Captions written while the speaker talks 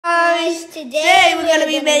guys, today we're going to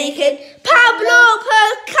be making Pablo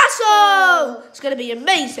Picasso. It's going to be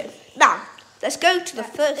amazing. Now, let's go to the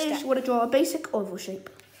first step. You want to draw a basic oval shape.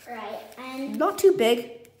 Right, and not too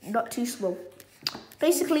big, not too small.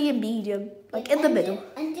 Basically a medium, like in the middle.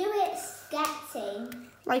 And do it sketching.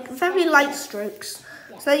 Like very light strokes.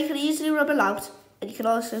 Yeah. So you can easily rub it out and you can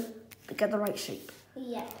also get the right shape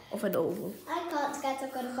of an oval. I can't sketch,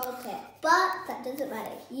 I've got a fault it. But that doesn't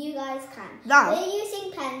matter. You guys can. Now, we're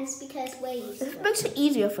using pens because we're using it makes it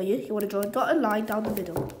easier for you. You want to draw a dotted line down the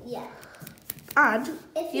middle. Yeah. And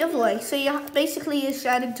the other way. So you basically you're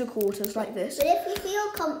shared into quarters like this. But if you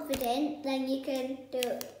feel confident, then you can do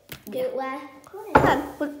it where. And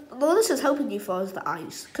then, all this is helping you for is the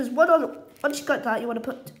eyes. Because once you got that, you want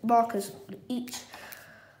to put markers on each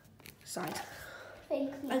side. I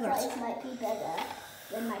think these eyes might be better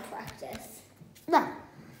than my practice. Now,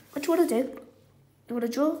 what you want to do, you want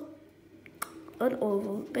to draw an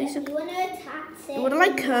oval, basically. You want to attach it. You want to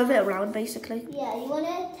like curve it around, basically. Yeah, you want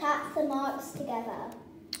to attach the marks together.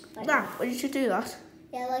 Like now, when you should do that,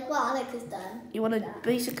 yeah, like what Alex has done. you want to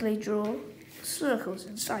basically draw circles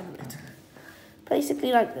inside of it.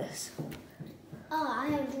 Basically like this. Oh, I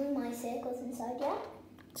haven't drawn my circles inside yet.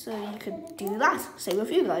 So you could do that. Same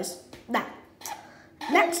with you guys. Now,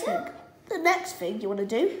 the next thing you want to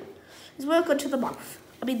do is work onto the mouth.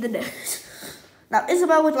 I mean the nose. Now,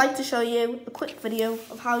 Isabelle would like to show you a quick video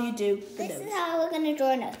of how you do the nose. This is how we're going to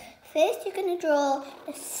draw a nose. First, you're going to draw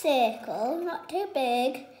a circle, not too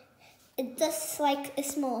big. It's just like a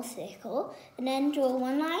small circle. And then draw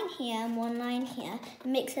one line here and one line here.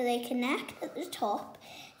 And make sure they connect at the top.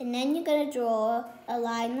 And then you're going to draw a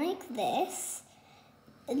line like this.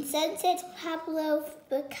 And since it's Pablo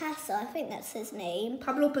Picasso, I think that's his name.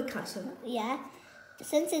 Pablo Picasso. Yeah.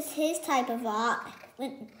 Since it's his type of art,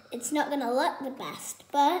 it's not going to look the best.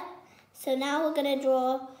 But, so now we're going to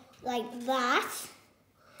draw like that.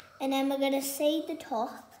 And then we're going to shade the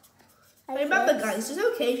top. Like remember, this. guys, it's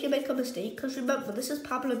okay if you make a mistake. Because remember, this is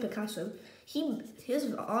Pablo Picasso.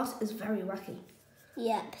 His art is very wacky.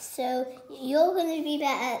 Yep, so you're going to be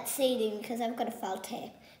better at shading because I've got a felt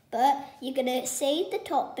tip. But you're going to shade the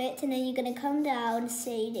top bit and then you're going to come down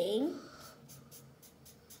shading.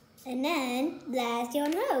 And then there's your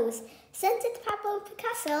nose. Since it's Pablo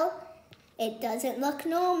Picasso, it doesn't look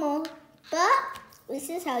normal. But this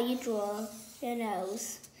is how you draw your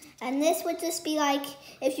nose. And this would just be like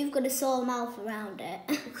if you've got a sore mouth around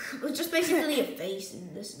it. It's just basically a face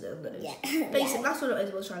and this is the nose. Yeah. Basically, that's what it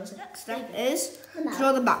is. We're trying to say. Next step is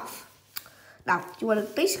draw the mouth. Now, you want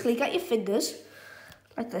to basically get your fingers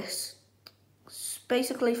like this.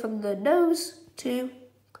 Basically from the nose to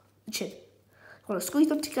the chin. You want to squeeze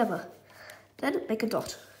them together. Then make a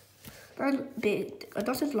dot. Then be a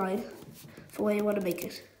dotted line for where you want to make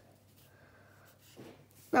it.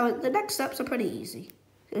 Now, the next steps are pretty easy.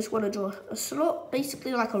 You just want to draw a slope,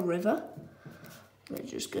 basically like a river. And it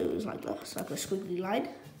just goes like this, like a squiggly line.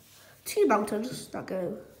 Two mountains that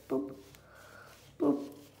go boop, boop.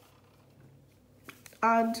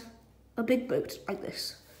 And a big boat like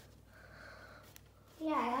this.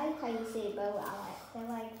 Yeah, I like how you say boat, Alex. I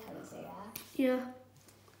like how you say that. Yeah.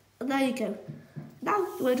 And there you go. Now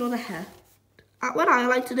you want to draw the hair. What I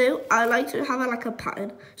like to do, I like to have like a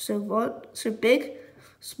pattern. So big,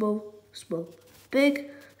 small, small, big,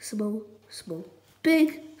 small, small,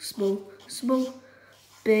 big, small, small,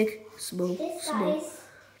 big, small, small,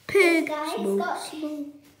 big, small, small.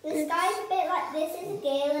 This guy's a bit like, this is a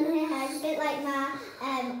girl and her hair's a bit like my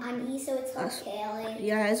auntie, so it's got curly.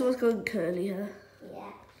 Yeah, it's always going curly hair.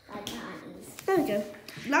 Yeah, like my auntie's. There we go.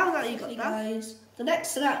 Now that you got that, guys, the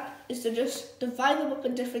next step is to just divide them up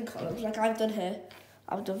in different colours, like I've done here.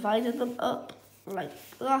 I've divided them up like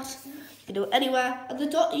that. You can do it anywhere. And the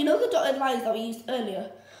dot, you know the dotted lines that we used earlier?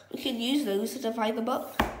 We can use those to divide them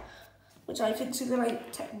up, which I think is a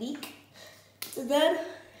great technique. And then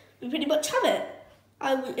we pretty much have it.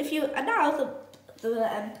 And now the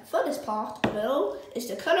funnest part of it all is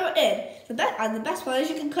to colour it in. And the best part is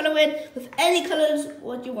you can colour in with any colours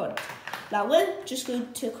what you want. Now we're just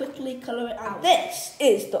going to quickly colour it out. This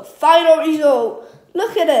is the final result.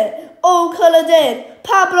 Look at it, all coloured in.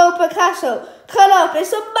 Pablo Picasso, cut up.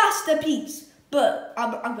 It's a masterpiece. But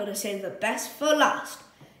I'm going to save the best for last.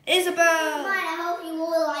 Isabelle.